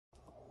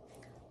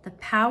The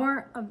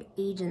power of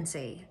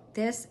agency.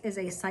 This is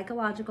a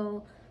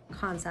psychological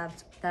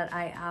concept that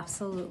I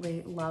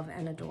absolutely love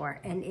and adore.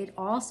 And it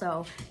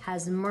also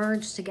has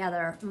merged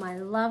together my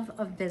love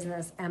of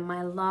business and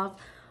my love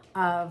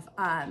of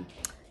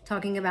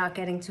talking about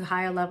getting to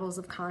higher levels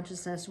of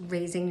consciousness,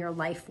 raising your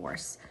life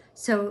force.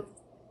 So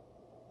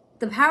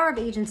the power of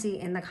agency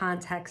in the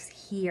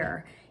context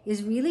here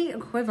is really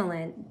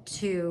equivalent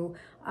to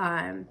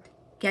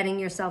getting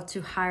yourself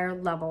to higher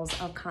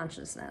levels of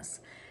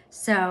consciousness.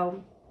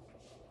 So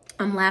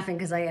I'm laughing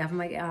because I have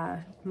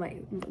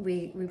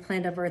we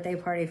planned a birthday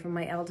party for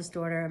my eldest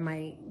daughter, and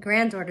my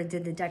granddaughter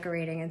did the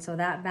decorating, and so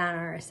that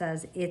banner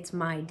says "It's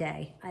my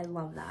day." I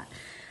love that.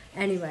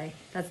 Anyway,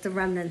 that's the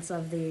remnants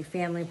of the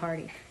family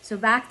party. So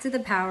back to the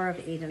power of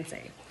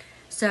agency.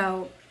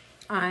 So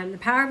the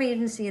power of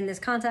agency in this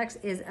context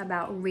is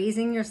about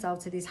raising yourself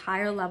to these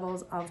higher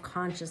levels of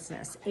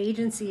consciousness.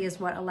 Agency is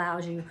what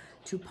allows you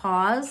to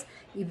pause,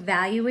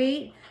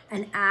 evaluate,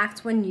 and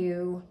act when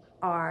you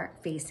are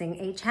facing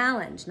a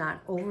challenge,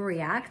 not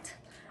overreact,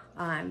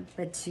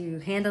 but to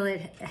handle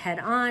it head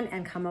on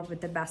and come up with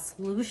the best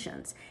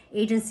solutions.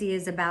 Agency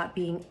is about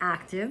being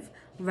active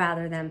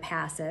rather than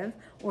passive,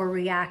 or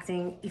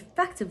reacting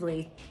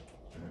effectively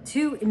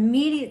to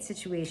immediate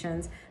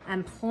situations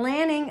and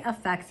planning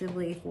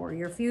effectively for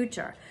your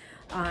future.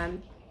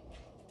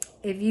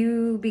 If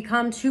you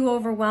become too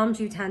overwhelmed,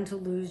 you tend to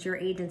lose your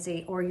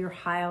agency or your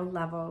higher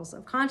levels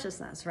of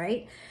consciousness,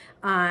 right?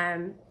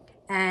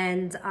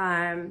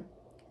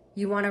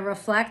 You want to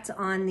reflect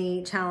on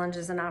the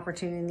challenges and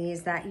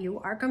opportunities that you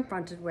are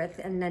confronted with,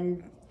 and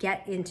then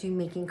get into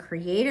making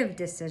creative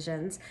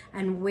decisions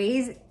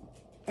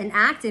and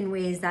act in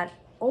ways that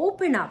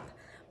open up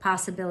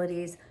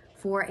possibilities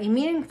for a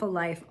meaningful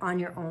life on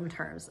your own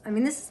terms. I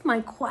mean, this is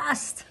my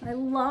quest. I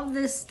love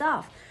this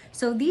stuff.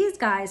 So these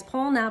guys,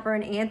 Paul Napper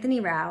and Anthony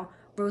Rao,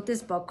 wrote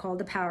this book called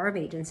The Power of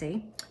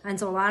Agency. And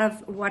so a lot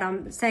of what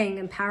I'm saying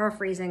and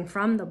paraphrasing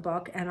from the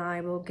book, and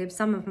I will give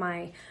some of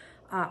my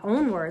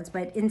own words,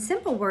 but in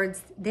simple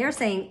words, they're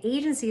saying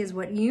agency is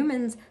what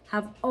humans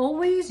have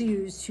always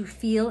used to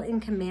feel in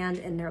command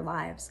in their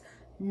lives.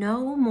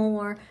 No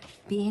more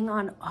being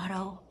on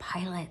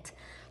autopilot.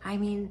 I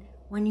mean,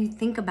 when you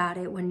think about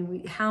it,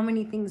 how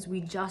many things we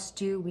just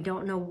do, we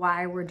don't know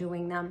why we're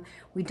doing them.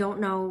 We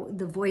don't know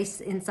the voice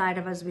inside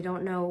of us. We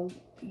don't know,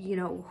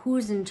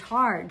 who's in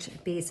charge,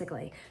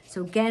 basically.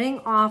 So getting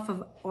off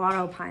of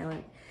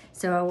autopilot.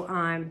 So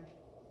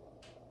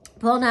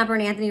Paul Napper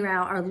and Anthony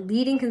Rao are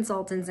leading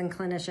consultants and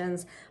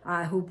clinicians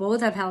who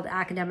both have held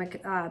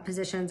academic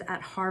positions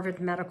at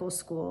Harvard Medical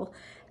School.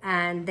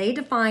 And they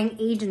define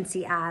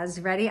agency as,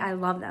 ready, I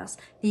love this,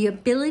 the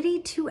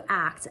ability to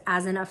act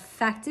as an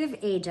effective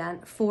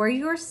agent for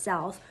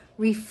yourself,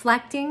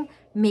 reflecting,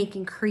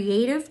 making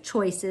creative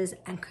choices,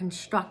 and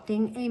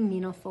constructing a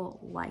meaningful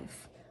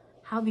life.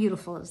 How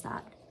beautiful is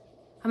that?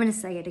 I'm going to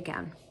say it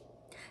again.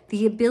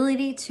 The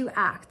ability to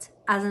act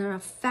as an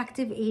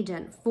effective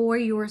agent for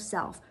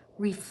yourself,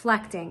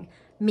 reflecting,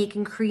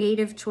 making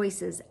creative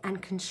choices,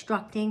 and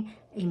constructing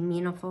a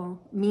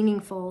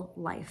meaningful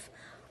life.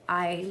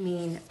 I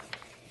mean,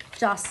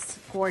 just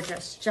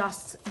gorgeous,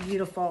 just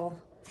beautiful,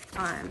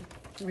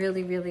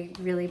 really, really,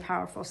 really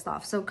powerful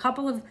stuff. So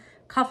couple of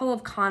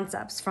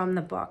concepts from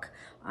the book.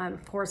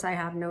 Of course, I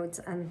have notes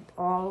and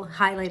all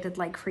highlighted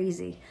like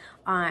crazy.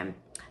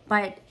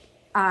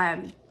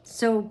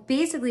 So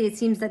basically, it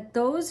seems that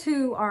those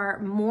who are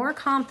more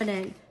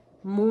confident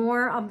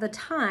more of the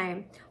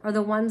time are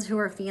the ones who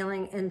are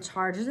feeling in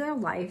charge of their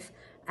life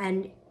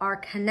and are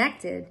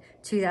connected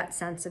to that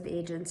sense of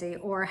agency,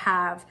 or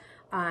have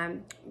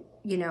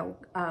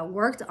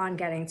worked on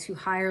getting to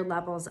higher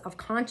levels of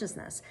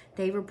consciousness.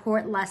 They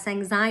report less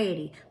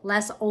anxiety,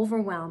 less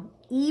overwhelm,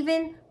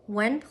 even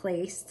when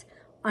placed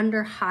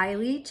under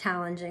highly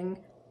challenging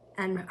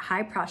and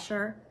high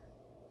pressure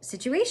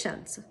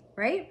situations,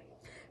 right?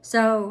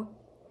 So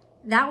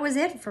that was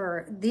it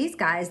for these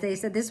guys. They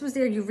said this was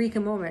their eureka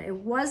moment. It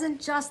wasn't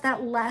just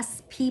that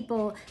less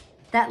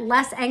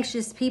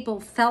anxious people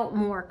felt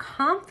more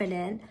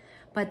confident,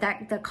 but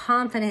that the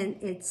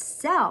confidence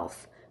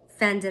itself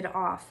fended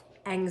off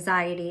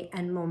anxiety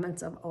and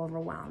moments of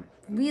overwhelm.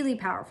 Really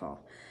powerful.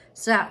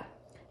 So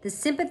the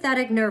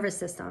sympathetic nervous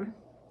system,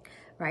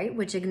 right,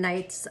 which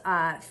ignites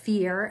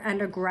fear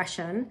and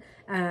aggression,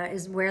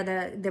 is where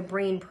the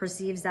brain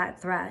perceives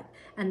that threat.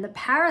 And the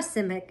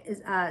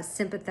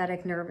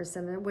parasympathetic nervous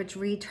system, which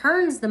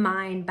returns the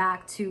mind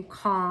back to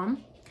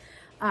calm.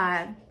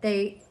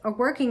 They are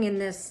working in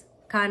this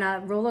kind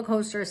of roller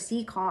coaster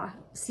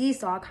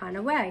seesaw kind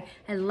of way,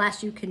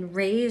 unless you can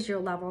raise your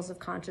levels of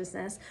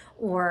consciousness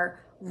or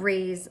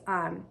raise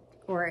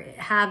or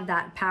have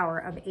that power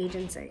of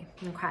agency.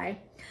 Okay,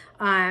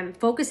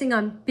 focusing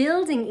on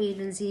building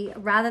agency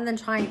rather than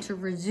trying to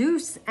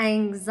reduce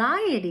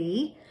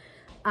anxiety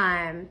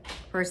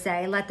per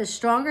se. Let the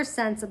stronger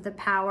sense of the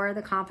power,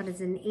 the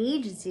confidence, and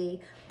agency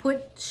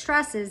put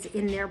stresses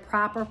in their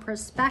proper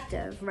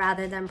perspective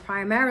rather than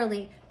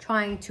primarily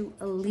trying to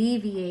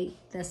alleviate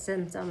the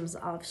symptoms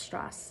of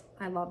stress.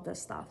 I love this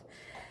stuff.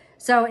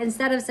 So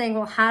instead of saying,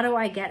 well, how do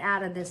I get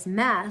out of this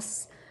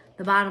mess?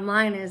 The bottom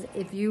line is,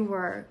 if you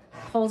were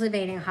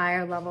cultivating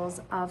higher levels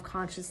of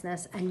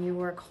consciousness and you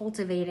were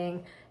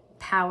cultivating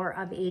power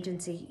of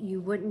agency,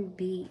 you wouldn't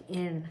be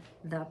in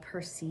the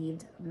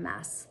perceived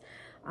mess.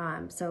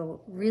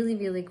 So really,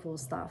 really cool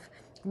stuff.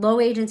 Low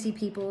agency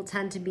people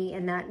tend to be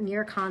in that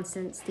near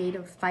constant state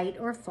of fight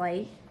or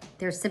flight.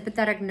 Their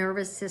sympathetic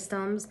nervous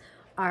systems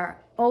are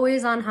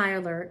always on high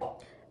alert.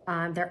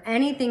 They're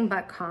anything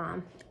but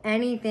calm,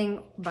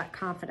 anything but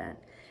confident.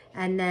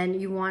 And then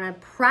you want to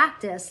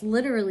practice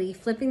literally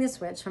flipping the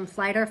switch from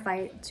flight or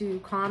fight to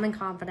calm and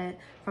confident,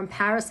 from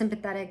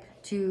parasympathetic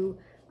to,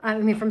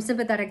 from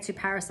sympathetic to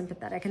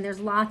parasympathetic. And there's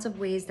lots of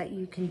ways that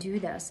you can do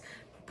this.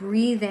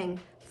 Breathing,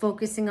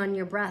 focusing on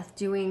your breath,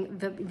 doing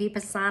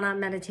Vipassana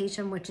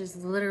meditation, which is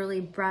literally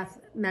breath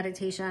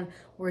meditation,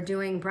 or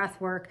doing breath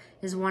work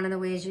is one of the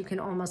ways you can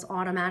almost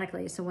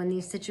automatically. So when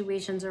these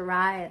situations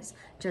arise,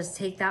 just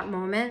take that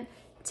moment,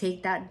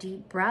 take that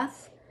deep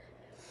breath.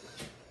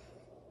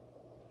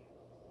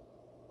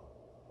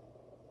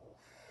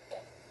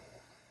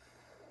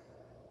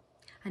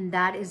 And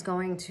that is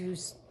going to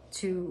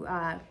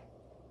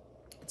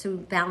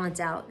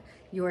balance out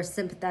your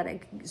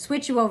sympathetic,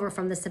 switch you over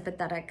from the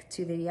sympathetic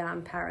to the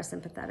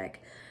parasympathetic.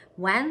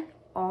 When?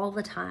 All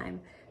the time.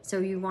 So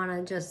you want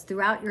to just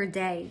throughout your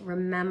day,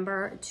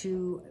 remember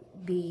to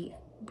be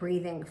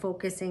breathing,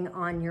 focusing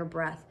on your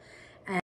breath.